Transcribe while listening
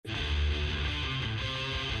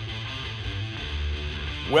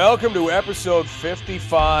Welcome to episode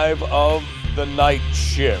 55 of The Night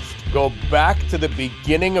Shift. Go back to the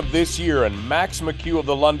beginning of this year, and Max McCue of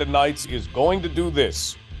the London Knights is going to do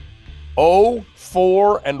this.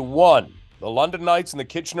 0-4-1. The London Knights and the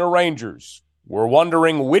Kitchener Rangers were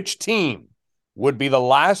wondering which team would be the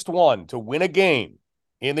last one to win a game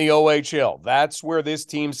in the OHL. That's where this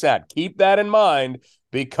team sat. Keep that in mind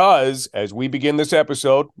because as we begin this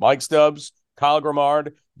episode, Mike Stubbs, Kyle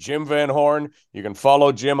Grimard, Jim Van Horne. You can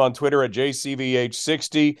follow Jim on Twitter at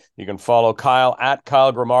JCVH60. You can follow Kyle at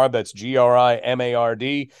Kyle Grimard. That's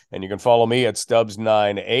Grimard. And you can follow me at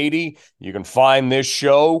Stubbs980. You can find this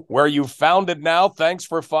show where you found it now. Thanks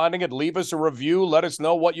for finding it. Leave us a review. Let us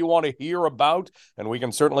know what you want to hear about. And we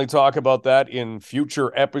can certainly talk about that in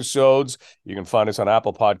future episodes. You can find us on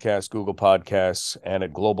Apple Podcasts, Google Podcasts, and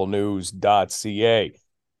at globalnews.ca.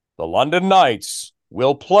 The London Knights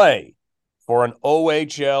will play for an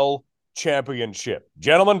OHL Championship.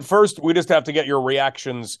 Gentlemen, first, we just have to get your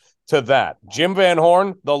reactions to that. Jim Van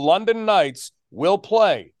Horne, the London Knights will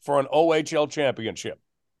play for an OHL Championship.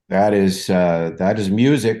 That is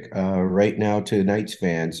music right now to Knights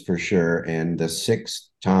fans for sure, and the sixth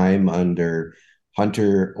time under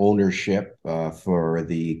Hunter ownership for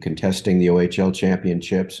the contesting the OHL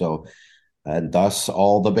Championship. So, and thus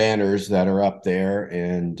all the banners that are up there,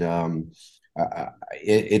 and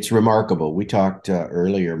it's remarkable. We talked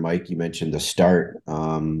earlier, Mike, you mentioned the start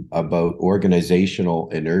about organizational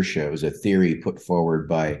inertia. It was a theory put forward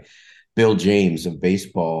by Bill James of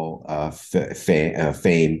baseball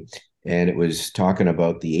fame, and it was talking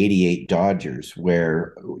about the '88 Dodgers,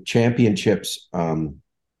 where championships, I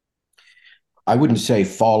wouldn't say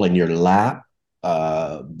fall in your lap,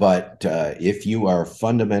 but if you are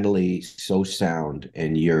fundamentally so sound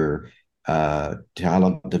and your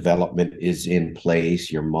talent development is in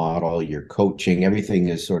place, your model, your coaching, everything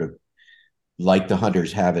is sort of like the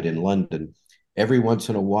Hunters have it in London. Every once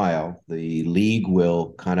in a while, the league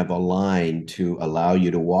will kind of align to allow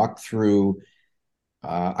you to walk through,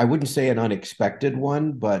 I wouldn't say an unexpected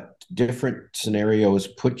one, but different scenarios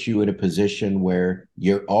put you in a position where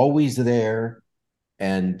you're always there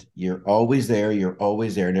and you're always there,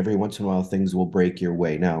 and every once in a while things will break your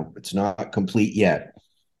way. Now, it's not complete yet,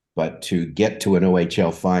 but to get to an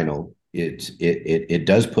OHL final, it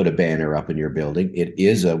does put a banner up in your building. It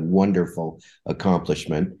is a wonderful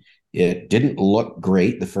accomplishment. It didn't look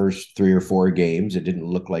great the first 3 or 4 games. It didn't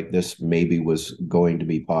look like this maybe was going to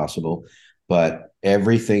be possible, but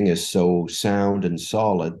everything is so sound and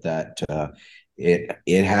solid that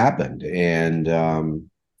it happened. And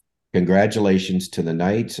congratulations to the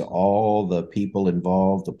Knights, all the people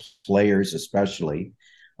involved, the players especially,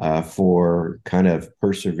 for kind of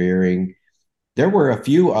persevering. There were a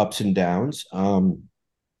few ups and downs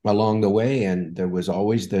along the way, and there was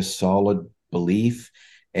always this solid belief.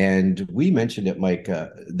 And we mentioned it, Mike,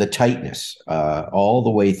 the tightness all the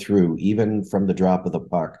way through, even from the drop of the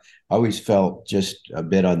puck. I always felt just a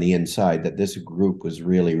bit on the inside that this group was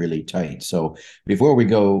really, really tight. So before we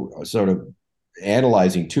go sort of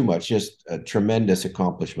analyzing too much, just a tremendous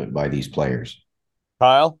accomplishment by these players.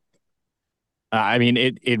 Kyle? I mean,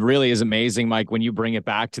 it really is amazing, Mike, when you bring it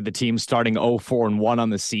back to the team starting 0-4-1 on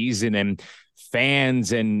the season and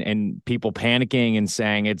fans and people panicking and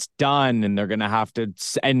saying it's done and they're going to have to.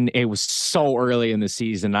 And it was so early in the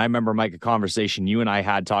season. I remember, Mike, a conversation you and I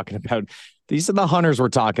had talking about these are the Hunters we're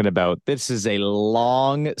talking about. This is a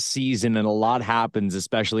long season and a lot happens,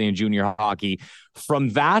 especially in junior hockey. From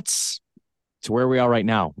that to where we are right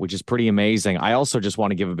now, which is pretty amazing. I also just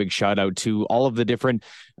want to give a big shout out to all the different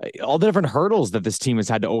hurdles that this team has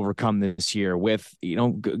had to overcome this year with,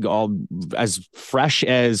 all as fresh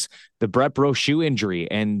as the Brett Brochu injury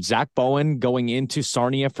and Zach Bowen going into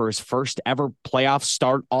Sarnia for his first ever playoff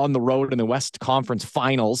start on the road in the West Conference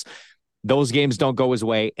Finals. Those games don't go his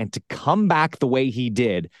way. And to come back the way he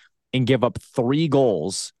did and give up 3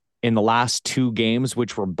 goals in the last 2 games,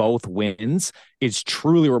 which were both wins, is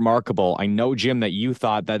truly remarkable. I know, Jim, that you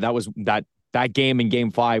thought that game in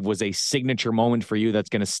Game 5 was a signature moment for you that's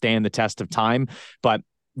going to stand the test of time. But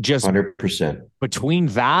just 100% between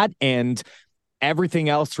that and everything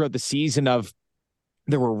else throughout the season of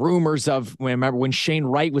there were rumors of, remember when Shane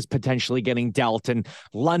Wright was potentially getting dealt and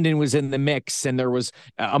London was in the mix and there was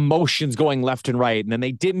emotions going left and right, and then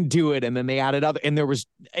they didn't do it. And then they added other, and there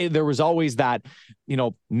was always that,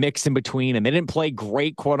 mix in between, and they didn't play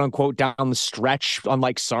great, quote unquote, down the stretch,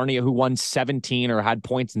 unlike Sarnia, who won 17 or had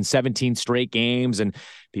points in 17 straight games. And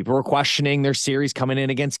people were questioning their series coming in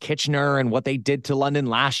against Kitchener and what they did to London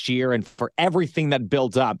last year. And for everything that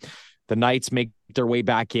built up, the Knights make their way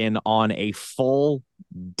back in on a full,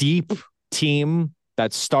 deep team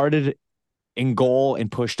that started in goal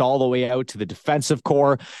and pushed all the way out to the defensive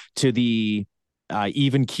core, to the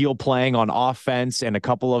even keel playing on offense, and a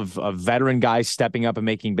couple of veteran guys stepping up and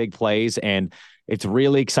making big plays. And it's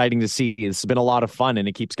really exciting to see. It's been a lot of fun, and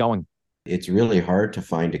it keeps going. It's really hard to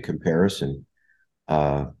find a comparison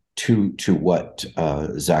to what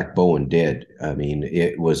Zach Bowen did. I mean,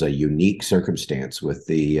 it was a unique circumstance with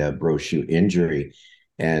the Brochu injury,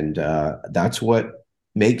 and that's what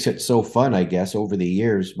makes it so fun, I guess. Over the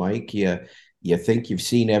years, Mike, you think you've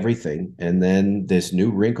seen everything, and then this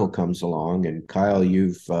new wrinkle comes along. And Kyle,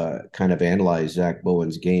 you've kind of analyzed Zach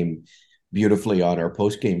Bowen's game beautifully on our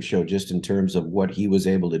post-game show, just in terms of what he was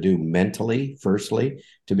able to do mentally, firstly,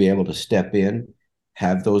 to be able to step in,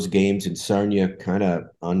 have those games in Sarnia kind of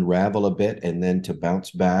unravel a bit, and then to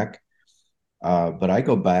bounce back. But I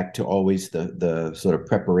go back to always the sort of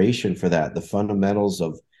preparation for that, the fundamentals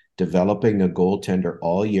of developing a goaltender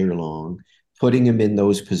all year long, putting him in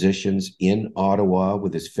those positions in Ottawa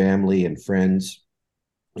with his family and friends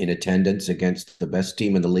in attendance against the best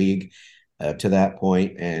team in the league to that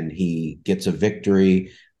point, and he gets a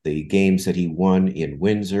victory. The games that he won in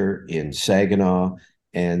Windsor, in Saginaw,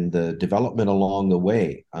 and the development along the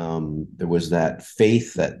way. There was that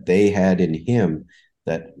faith that they had in him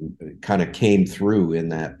that kind of came through in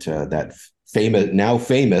that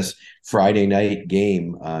famous Friday night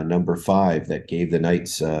game, number 5, that gave the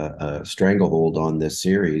Knights a stranglehold on this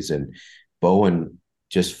series. And Bowen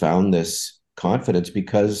just found this confidence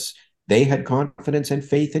because they had confidence and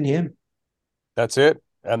faith in him. That's it.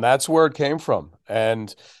 And that's where it came from.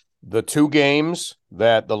 And the 2 games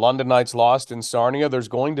that the London Knights lost in Sarnia, there's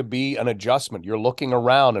going to be an adjustment. You're looking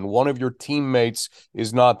around and one of your teammates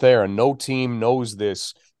is not there, and no team knows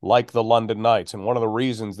this like the London Knights. And one of the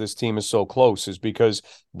reasons this team is so close is because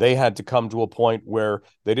they had to come to a point where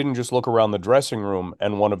they didn't just look around the dressing room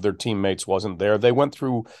and one of their teammates wasn't there. They went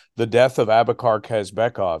through the death of Abakar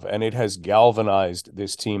Kazbekov, and it has galvanized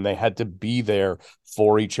this team. They had to be there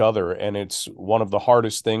for each other, and it's one of the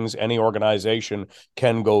hardest things any organization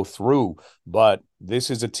can go through. But this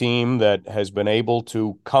is a team that has been able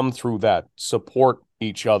to come through that, support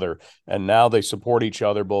each other, and now they support each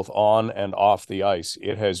other both on and off the ice.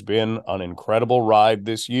 It has been an incredible ride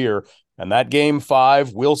this year, and that game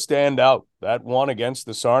 5 will stand out. That one against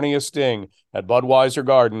the Sarnia Sting at Budweiser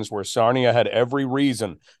Gardens, where Sarnia had every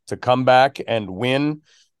reason to come back and win.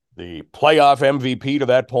 The playoff MVP to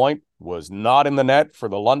that point was not in the net for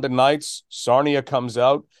the London Knights. Sarnia comes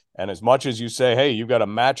out, and as much as you say, hey, you've got to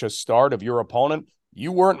match a start of your opponent,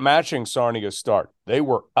 you weren't matching Sarnia's start. They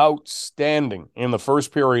were outstanding in the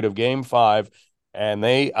first period of Game 5, and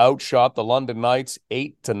they outshot the London Knights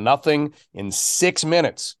 8-0 in 6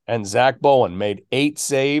 minutes. And Zach Bowen made 8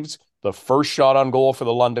 saves. The first shot on goal for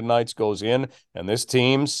the London Knights goes in, and this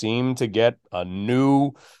team seemed to get a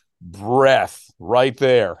new breath right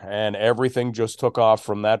there, and everything just took off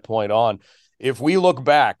from that point on. If we look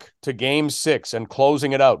back to Game 6 and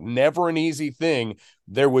closing it out, never an easy thing.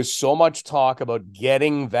 There was so much talk about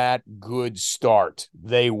getting that good start.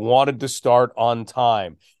 They wanted to start on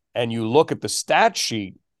time. And you look at the stat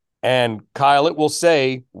sheet, and Kyle, it will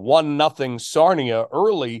say 1-0 Sarnia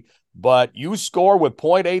early, but you score with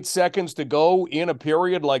 0.8 seconds to go in a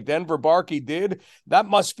period like Denver Barkey did. That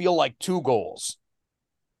must feel like 2 goals.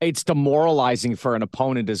 It's demoralizing for an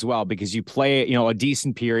opponent as well, because you play, a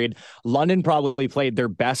decent period. London probably played their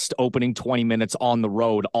best opening 20 minutes on the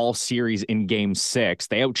road all series in Game 6.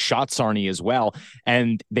 They outshot Sarnia as well,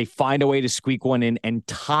 and they find a way to squeak one in and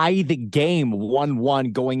tie the game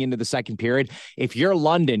 1-1 going into the second period. If you're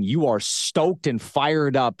London, you are stoked and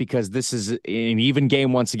fired up because this is an even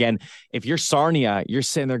game once again. If you're Sarnia, you're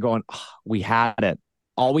sitting there going, we had it.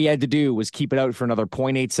 All we had to do was keep it out for another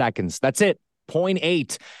 0.8 seconds. That's it.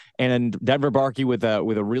 0.8, and Denver Barkey with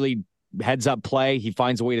a really heads up play. He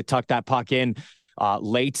finds a way to tuck that puck in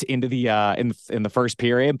late into the in the first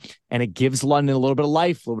period, and it gives London a little bit of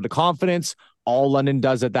life, a little bit of confidence. All London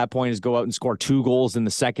does at that point is go out and score 2 goals in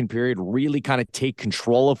the second period, really kind of take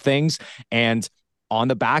control of things. And on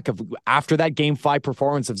the back of after that Game 5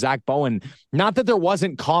 performance of Zach Bowen, not that there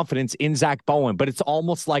wasn't confidence in Zach Bowen, but it's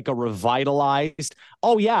almost like a revitalized,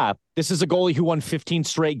 oh yeah, this is a goalie who won 15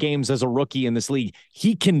 straight games as a rookie in this league.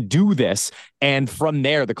 He can do this. And from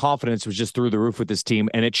there, the confidence was just through the roof with this team,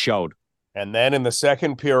 and it showed. And then in the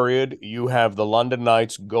second period, you have the London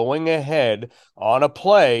Knights going ahead on a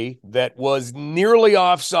play that was nearly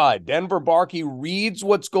offside. Denver Barkey reads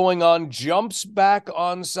what's going on, jumps back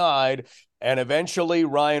onside, And eventually,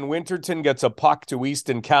 Rya Winterton gets a puck to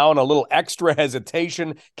Easton Cowan. A little extra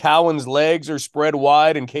hesitation. Cowan's legs are spread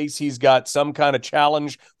wide in case he's got some kind of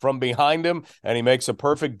challenge from behind him. And he makes a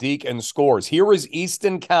perfect deke and scores. Here is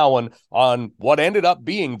Easton Cowan on what ended up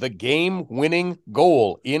being the game-winning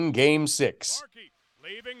goal in Game 6.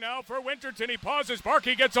 Leaving now for Winterton. He pauses.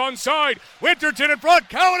 Barkey gets onside. Winterton in front.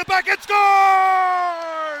 Cowan and back and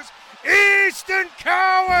scores! Easton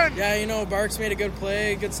Cowan! Yeah, you know, Barks made a good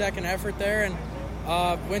play, good second effort there, and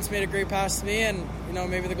Wintz made a great pass to me, and, you know,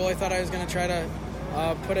 maybe the goalie thought I was going to try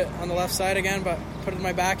to put it on the left side again, but put it in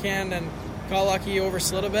my backhand and got lucky,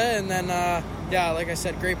 overslid a bit, and then, yeah, like I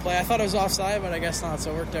said, great play. I thought it was offside, but I guess not,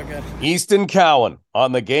 so it worked out good. Easton Cowan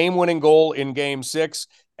on the game-winning goal in Game 6,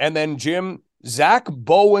 and then, Jim, Zach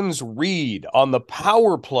Bowen's read on the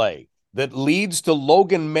power play that leads to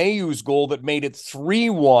Logan Mayhew's goal that made it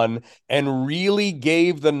 3-1 and really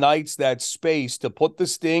gave the Knights that space to put the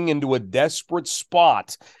Sting into a desperate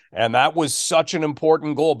spot. And that was such an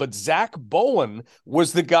important goal. But Zach Bowen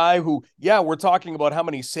was the guy who, yeah, we're talking about how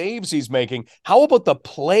many saves he's making. How about the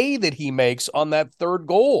play that he makes on that third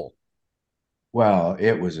goal? Well,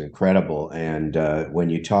 it was incredible. And when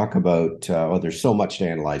you talk about, there's so much to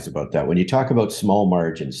analyze about that. When you talk about small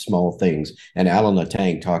margins, small things, and Alan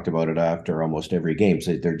Letang talked about it after almost every game.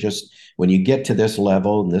 So they're just, when you get to this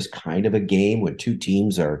level and this kind of a game, when two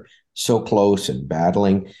teams are so close and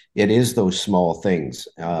battling, it is those small things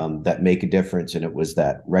that make a difference. And it was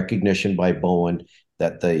that recognition by Bowen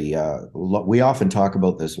that we often talk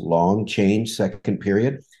about this long change second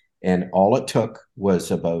period. And all it took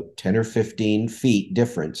was about 10 or 15 feet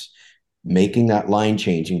difference, making that line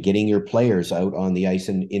change and getting your players out on the ice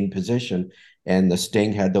and in position. And the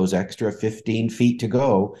Sting had those extra 15 feet to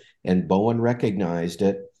go. And Bowen recognized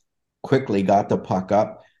it, quickly got the puck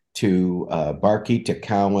up to Barkey, to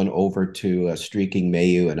Cowan, over to streaking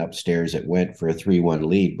Mayhew, and upstairs it went for a 3-1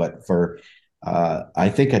 lead. But for, I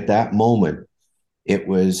think at that moment, it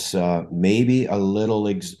was maybe a little,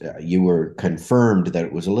 you were confirmed that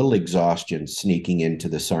it was a little exhaustion sneaking into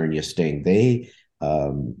the Sarnia Sting. They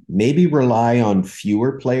maybe rely on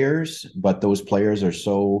fewer players, but those players are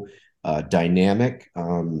so dynamic.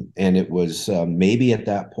 And it was maybe at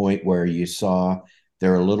that point where you saw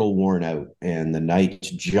they're a little worn out, and the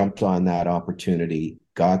Knights jumped on that opportunity,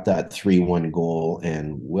 got that 3-1 goal,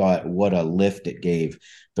 and what a lift it gave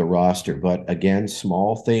the roster. But again,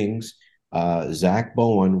 small things. Zach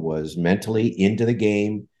Bowen was mentally into the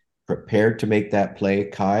game, prepared to make that play.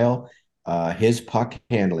 Kyle, his puck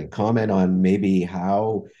handling, comment on maybe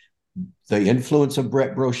how the influence of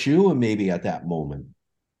Brett Brochu maybe at that moment.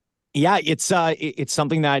 Yeah, it's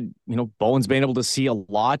something that, you know, Bowen's been able to see a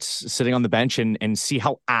lot sitting on the bench and see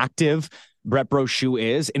how active Brett Brochu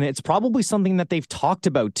is. And it's probably something that they've talked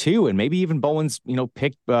about too. And maybe even Bowen's, you know,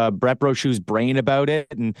 picked Brett Brochu's brain about it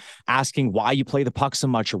and asking why you play the puck so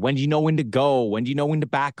much, or when do you know when to go? When do you know when to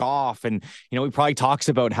back off? And, you know, he probably talks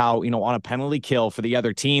about how, you know, on a penalty kill for the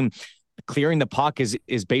other team, clearing the puck is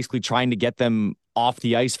basically trying to get them off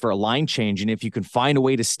the ice for a line change. And if you can find a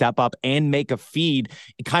way to step up and make a feed,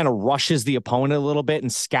 it kind of rushes the opponent a little bit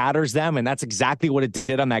and scatters them. And that's exactly what it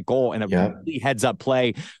did on that goal. And a really heads up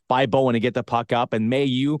play by Bowen to get the puck up. And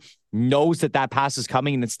Mayhew knows that pass is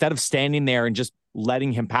coming. And instead of standing there and just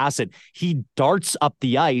letting him pass it, he darts up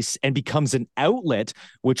the ice and becomes an outlet,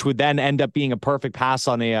 which would then end up being a perfect pass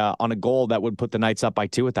on a goal that would put the Knights up by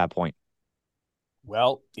 2 at that point.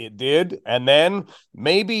 Well, it did. And then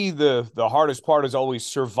maybe the hardest part is always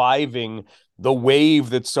surviving the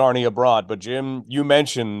wave that Sarnia brought. But Jim, you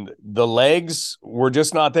mentioned the legs were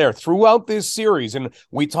just not there throughout this series. And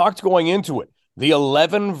we talked going into it, the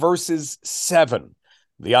 11 versus 7.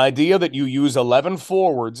 The idea that you use 11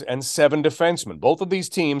 forwards and 7 defensemen. Both of these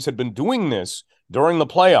teams had been doing this during the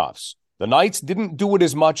playoffs. The Knights didn't do it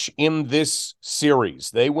as much in this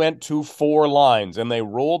series. They went to 4 lines, and they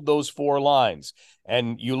rolled those 4 lines.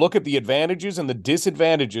 And you look at the advantages and the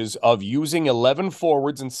disadvantages of using 11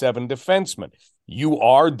 forwards and 7 defensemen. You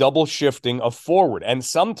are double shifting a forward. And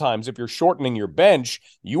sometimes if you're shortening your bench,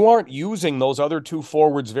 you aren't using those other 2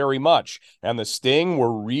 forwards very much. And the Sting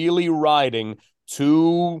were really riding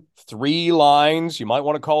 2, 3 lines. You might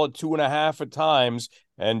want to call it 2.5 at times.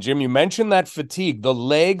 And Jim, you mentioned that fatigue, the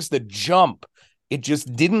legs, the jump. It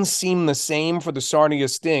just didn't seem the same for the Sarnia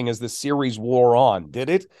Sting as the series wore on, did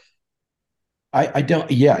it? I don't.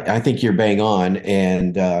 Yeah, I think you're bang on.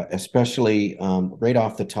 And especially right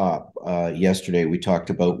off the top, yesterday, we talked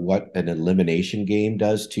about what an elimination game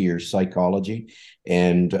does to your psychology.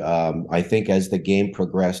 And I think as the game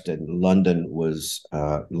progressed and London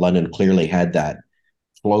clearly had that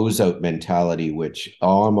closeout mentality, which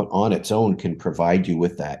on its own can provide you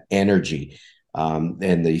with that energy.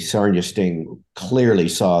 And the Sarnia Sting clearly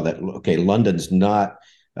saw that, okay, London's got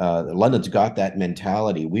that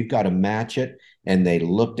mentality. We've got to match it. And they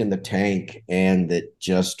looked in the tank and it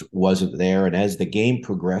just wasn't there. And as the game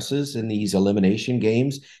progresses in these elimination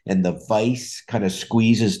games and the vice kind of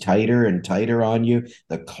squeezes tighter and tighter on you,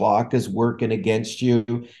 the clock is working against you,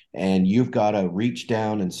 and you've got to reach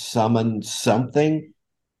down and summon something.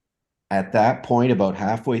 At that point, about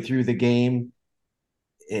halfway through the game,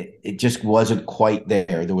 it just wasn't quite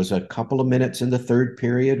there. There was a couple of minutes in the third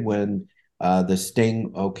period when the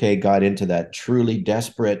Sting, got into that truly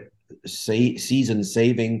desperate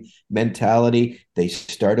season-saving mentality. They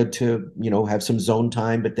started to, have some zone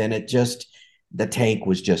time, but then the tank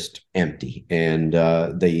was just empty. And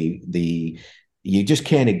you just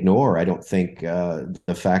can't ignore, I don't think,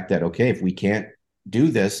 the fact that, okay, if we can't do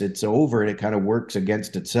this, it's over, and it kind of works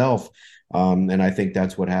against itself. And I think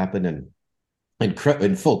that's what happened.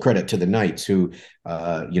 And full credit to the Knights who,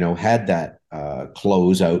 had that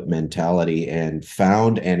closeout mentality and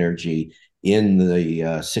found energy in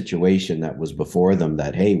the situation that was before them,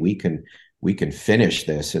 that, hey, we can finish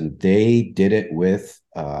this. And they did it with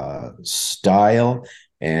style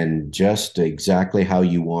and just exactly how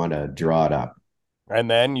you want to draw it up. And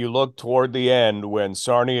then you look toward the end when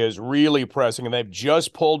Sarnia is really pressing, and they've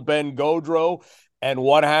just pulled Ben Gaudreau. And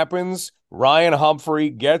what happens? Ryan Humphrey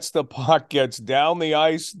gets the puck, gets down the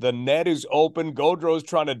ice. The net is open. Gaudreau's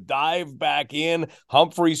trying to dive back in.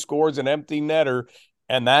 Humphrey scores an empty netter.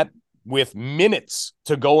 And that, with minutes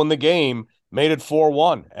to go in the game, made it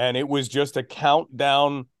 4-1. And it was just a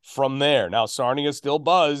countdown from there. Now, Sarnia still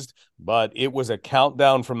buzzed, but it was a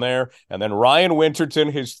countdown from there. And then Rya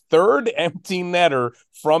Winterton, his third empty netter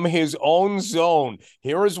from his own zone.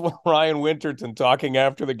 Here is Rya Winterton talking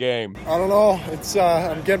after the game. I don't know. It's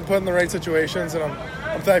I'm getting put in the right situations, and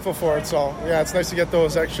I'm thankful for it. So, yeah, it's nice to get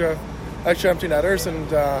those extra empty netters, and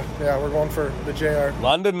we're going for the JR.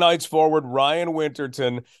 London Knights forward Rya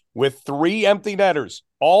Winterton with 3 empty netters,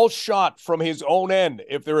 all shot from his own end.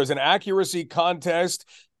 If there is an accuracy contest,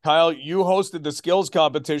 Kyle, you hosted the skills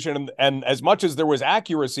competition, and as much as there was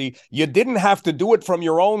accuracy, you didn't have to do it from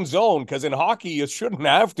your own zone, because in hockey, you shouldn't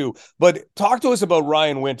have to. But talk to us about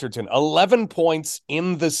Rya Winterton. 11 points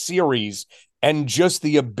in the series, and just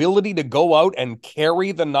the ability to go out and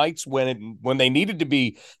carry the Knights when they needed to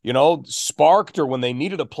be, sparked, or when they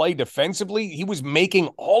needed to play defensively. He was making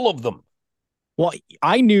all of them. Well,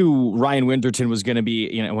 I knew Rya Winterton was going to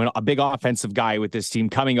be, a big offensive guy with this team,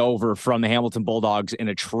 coming over from the Hamilton Bulldogs in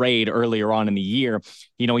a trade earlier on in the year.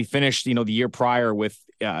 He finished, the year prior with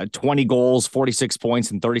 20 goals, 46 points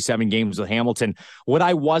in 37 games with Hamilton. What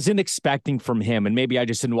I wasn't expecting from him, and maybe I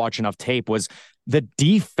just didn't watch enough tape, was the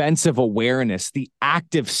defensive awareness, the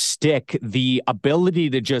active stick, the ability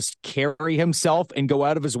to just carry himself and go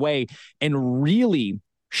out of his way and really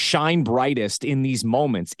shine brightest in these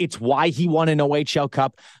moments. It's why he won an OHL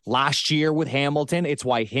Cup last year with Hamilton. It's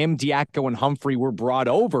why him, Diaco, and Humphrey were brought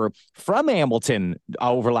over from Hamilton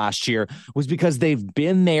over last year, was because they've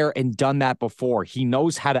been there and done that before. He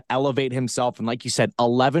knows how to elevate himself. And like you said,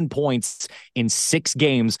 11 points in 6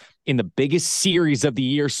 games in the biggest series of the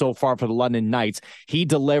year so far for the London Knights. He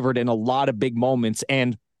delivered in a lot of big moments.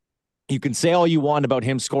 And you can say all you want about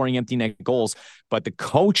him scoring empty net goals, but the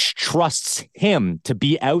coach trusts him to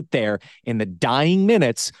be out there in the dying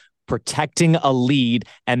minutes, protecting a lead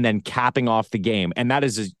and then capping off the game. And that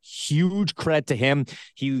is a huge credit to him.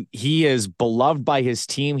 He is beloved by his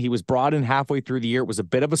team. He was brought in halfway through the year. It was a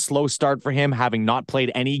bit of a slow start for him, having not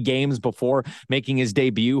played any games before making his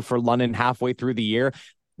debut for London halfway through the year.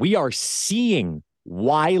 We are seeing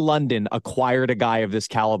why London acquired a guy of this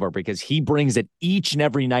caliber, because he brings it each and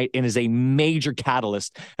every night and is a major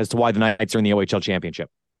catalyst as to why the Knights are in the OHL Championship.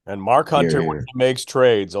 And Mark Hunter, when he makes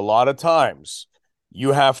trades, a lot of times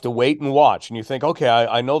you have to wait and watch, and you think, okay,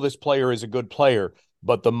 I know this player is a good player,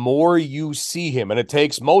 but the more you see him, and it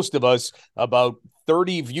takes most of us about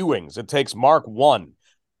 30 viewings, it takes Mark 1.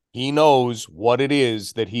 He knows what it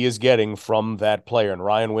is that he is getting from that player. And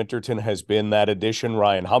Rya Winterton has been that addition.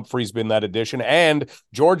 Ryan Humphrey's been that addition. And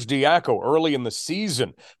George Diaco early in the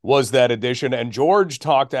season was that addition. And George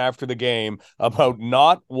talked after the game about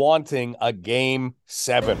not wanting a Game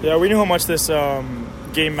 7. Yeah, we knew how much this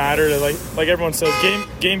game mattered. Like everyone says,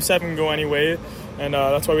 game 7 can go anyway. And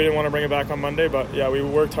that's why we didn't want to bring it back on Monday. But, yeah, we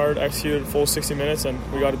worked hard, executed full 60 minutes, and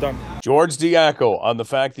we got it done. George Diaco on the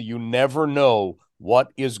fact that you never know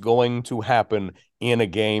what is going to happen in a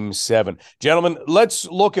Game 7. Gentlemen, let's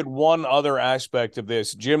look at one other aspect of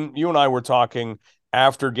this. Jim, you and I were talking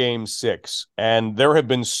after Game 6, and there have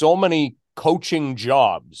been so many coaching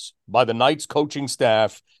jobs by the Knights coaching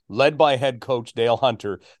staff, led by head coach Dale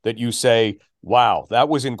Hunter, that you say, wow, that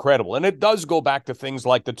was incredible? And it does go back to things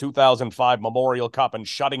like the 2005 Memorial Cup and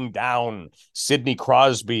shutting down Sidney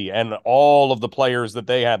Crosby and all of the players that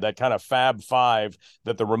they had, that kind of Fab Five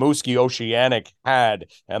that the Rimouski Oceanic had,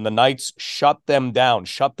 and the Knights shut them down,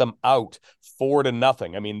 shut them out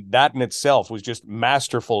 4-0. I mean, that in itself was just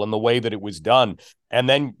masterful in the way that it was done. And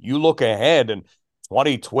then you look ahead, and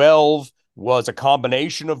 2012 was a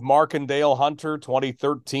combination of Mark and Dale Hunter,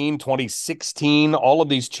 2013, 2016, all of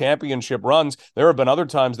these championship runs. There have been other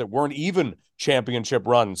times that weren't even championship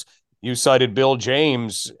runs. You cited Bill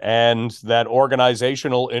James and that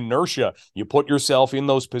organizational inertia. You put yourself in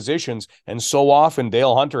those positions, and so often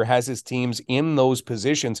Dale Hunter has his teams in those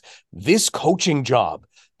positions. This coaching job,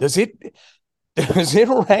 does it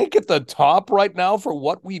rank at the top right now for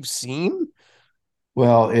what we've seen?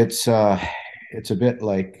 Well, it's a bit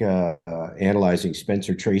like analyzing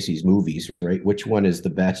Spencer Tracy's movies, right? Which one is the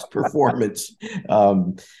best performance?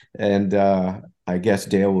 I guess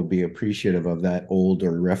Dale would be appreciative of that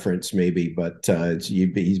older reference, maybe, but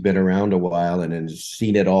he's been around a while and has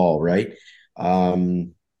seen it all, right?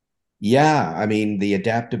 Yeah, I mean, the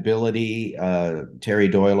adaptability, Terry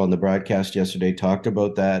Doyle on the broadcast yesterday talked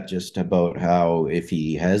about that, just about how if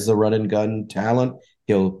he has the run and gun talent,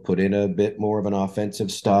 he'll put in a bit more of an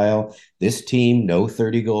offensive style. This team, no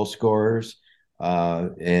 30-goal scorers,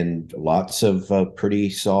 and lots of pretty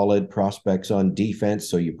solid prospects on defense.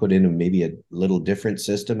 So you put in maybe a little different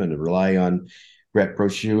system and rely on Brett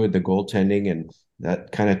Brochu and the goaltending, and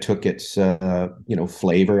that kind of took its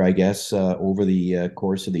flavor, I guess, over the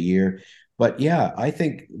course of the year. But yeah, I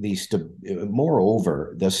think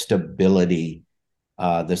moreover, the stability,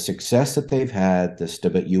 the success that they've had,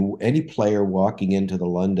 any player walking into the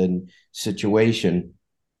London situation,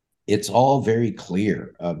 it's all very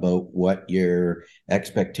clear about what your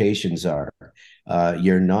expectations are.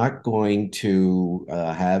 You're not going to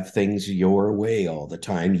have things your way all the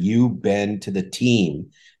time. You bend to the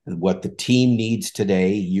team. What the team needs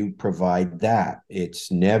today, you provide that.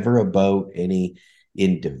 It's never about any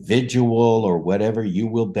individual or whatever. You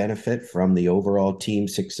will benefit from the overall team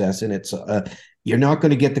success. And you're not going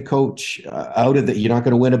to get the coach out of you're not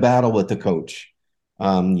going to win a battle with the coach.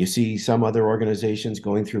 You see some other organizations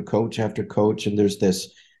going through coach after coach, and there's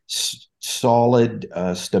this solid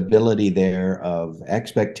stability there of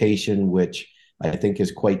expectation, which I think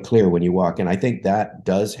is quite clear when you walk in. I think that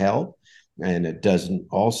does help, and it doesn't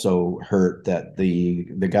also hurt that the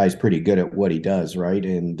guy's pretty good at what he does, right?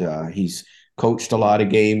 And he's coached a lot of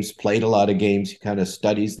games, played a lot of games. He kind of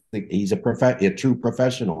studies. He's a true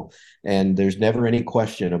professional, and there's never any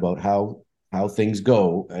question about how things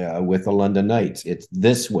go with the London Knights. It's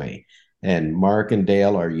this way. And Mark and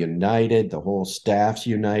Dale are united. The whole staff's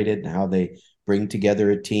united, and how they bring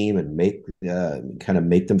together a team and make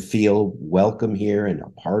them feel welcome here and a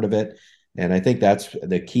part of it. And I think that's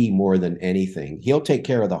the key more than anything. He'll take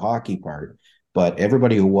care of the hockey part, but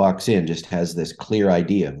everybody who walks in just has this clear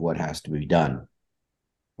idea of what has to be done.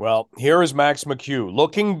 Well, here is Max McCue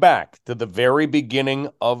looking back to the very beginning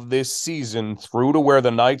of this season through to where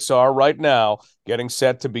the Knights are right now, getting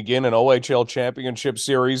set to begin an OHL Championship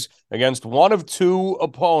series against one of two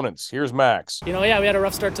opponents. Here's Max. We had a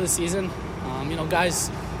rough start to the season. Guys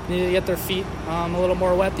needed to get their feet a little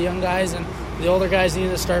more wet, the young guys, and the older guys needed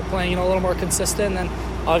to start playing, a little more consistent. And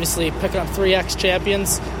then obviously picking up 3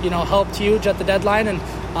 ex-champions, helped huge at the deadline. And,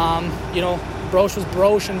 Broch was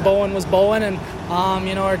Broch and Bowen was Bowen. And,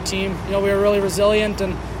 our team, we were really resilient.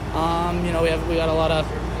 And, we got a lot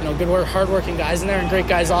of, good work, hard-working guys in there and great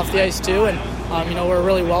guys off the ice too. And, we're a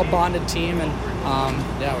really well-bonded team.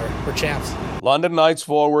 And, we're champs. London Knights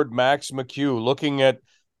forward Max McCue looking at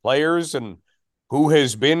players and who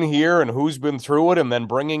has been here and who's been through it, and then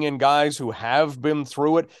bringing in guys who have been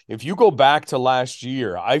through it. If you go back to last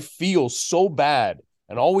year, I feel so bad,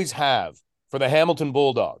 and always have, for the Hamilton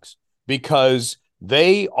Bulldogs, because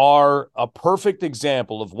they are a perfect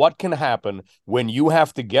example of what can happen when you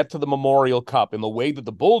have to get to the Memorial Cup in the way that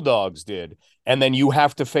the Bulldogs did, and then you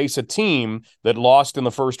have to face a team that lost in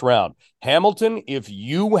the first round. Hamilton, if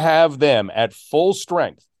you have them at full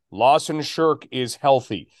strength, Lawson Shirk is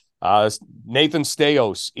healthy, Nathan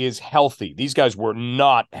Staios is healthy. These guys were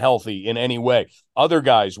not healthy in any way. Other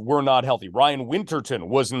guys were not healthy. Rya Winterton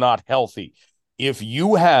was not healthy. If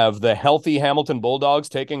you have the healthy Hamilton Bulldogs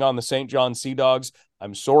taking on the St. John Sea Dogs,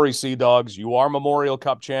 I'm sorry, Sea Dogs, you are Memorial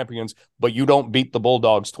Cup champions, but you don't beat the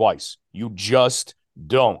Bulldogs twice. You just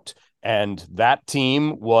don't. And that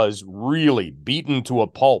team was really beaten to a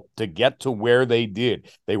pulp to get to where they did.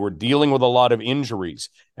 They were dealing with a lot of injuries.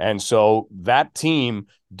 And so that team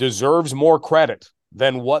deserves more credit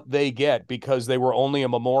than what they get because they were only a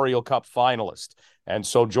Memorial Cup finalist. And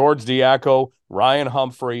so George Diaco, Ryan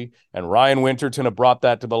Humphrey, and Rya Winterton have brought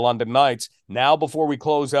that to the London Knights. Now, before we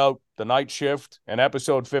close out the night shift and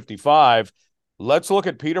episode 55, let's look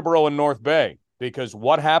at Peterborough and North Bay. Because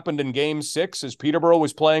what happened in Game 6 as Peterborough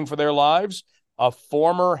was playing for their lives? A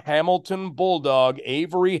former Hamilton Bulldog,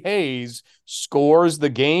 Avery Hayes, scores the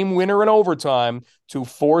game winner in overtime to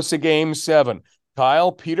force a Game 7.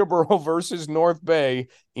 Kyle, Peterborough versus North Bay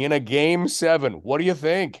in a Game 7. What do you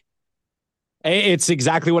think? It's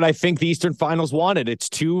exactly what I think the Eastern Finals wanted. It's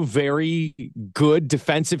two very good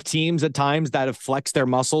defensive teams at times that have flexed their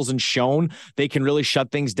muscles and shown they can really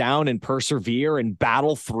shut things down and persevere and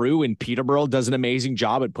battle through. And Peterborough does an amazing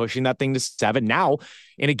job at pushing that thing to 7. Now,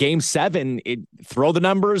 in a Game 7, throw the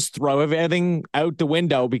numbers, throw everything out the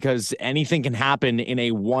window because anything can happen in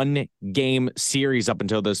a one-game series up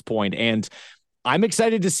until this point. And I'm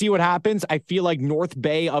excited to see what happens. I feel like North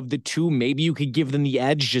Bay of the two, maybe you could give them the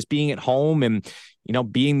edge just being at home and,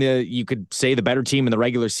 being you could say the better team in the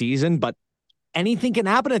regular season, but anything can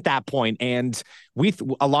happen at that point. And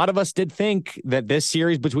a lot of us did think that this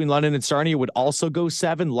series between London and Sarnia would also go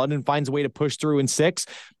 7. London finds a way to push through in 6.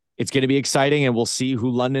 It's going to be exciting, and we'll see who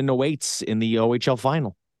London awaits in the OHL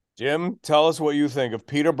final. Jim, tell us what you think of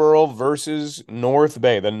Peterborough versus North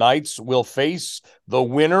Bay. The Knights will face the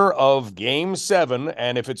winner of Game 7,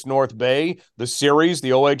 and if it's North Bay, the series, the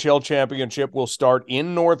OHL Championship, will start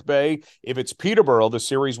in North Bay. If it's Peterborough, the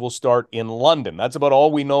series will start in London. That's about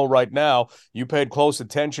all we know right now. You paid close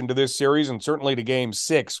attention to this series and certainly to Game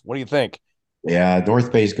 6. What do you think? Yeah,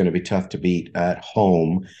 North Bay is going to be tough to beat at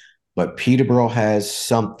home, but Peterborough has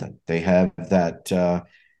something. They have that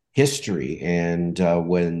history, and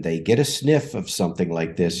when they get a sniff of something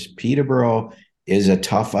like this, Peterborough is a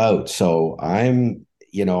tough out. So I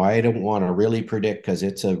don't want to really predict because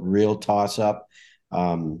it's a real toss-up.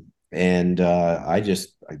 Game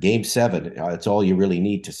 7, it's all you really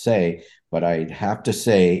need to say. But I'd have to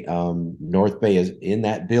say North Bay is in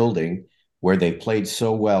that building where they've played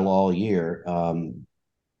so well all year.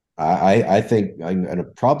 I think I'm going to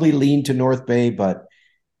probably lean to North Bay, but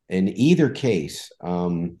in either case,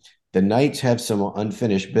 the Knights have some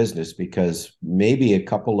unfinished business because maybe a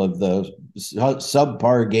couple of the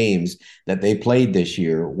subpar games that they played this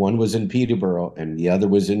year, one was in Peterborough and the other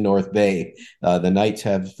was in North Bay. The Knights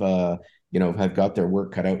have got their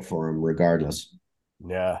work cut out for them regardless.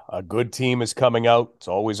 Yeah, a good team is coming out. It's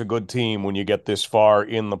always a good team when you get this far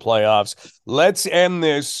in the playoffs. Let's end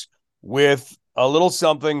this with a little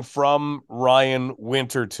something from Rya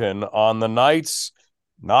Winterton on the Knights.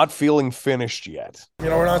 Not feeling finished yet.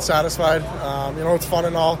 We're not satisfied. It's fun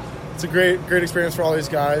and all. It's a great experience for all these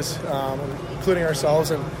guys, including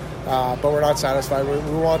ourselves. But we're not satisfied. We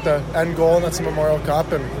want the end goal, and that's the Memorial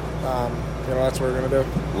Cup, and that's what we're going to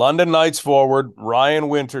do. London Knights forward Rya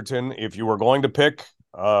Winterton. If you were going to pick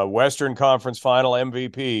Western Conference Final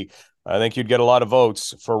MVP, I think you'd get a lot of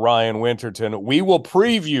votes for Rya Winterton. We will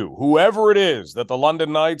preview whoever it is that the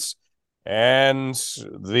London Knights and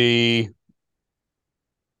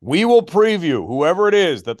We will preview whoever it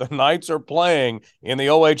is that the Knights are playing in the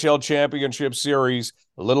OHL Championship Series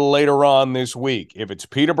a little later on this week. If it's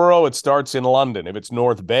Peterborough, it starts in London. If it's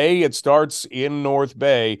North Bay, it starts in North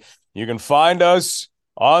Bay. You can find us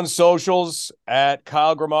on socials at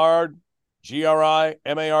Kyle Grimard,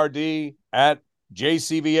 Grimard, at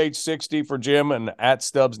JCVH60 for Jim, and at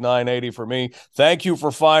Stubbs980 for me. Thank you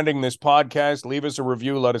for finding this podcast. Leave us a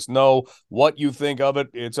review. Let us know what you think of it.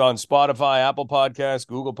 It's on Spotify, Apple Podcasts,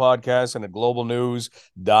 Google Podcasts, and at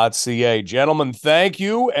globalnews.ca. Gentlemen, thank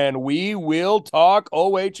you, and we will talk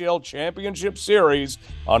OHL Championship Series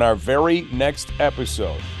on our very next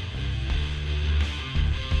episode.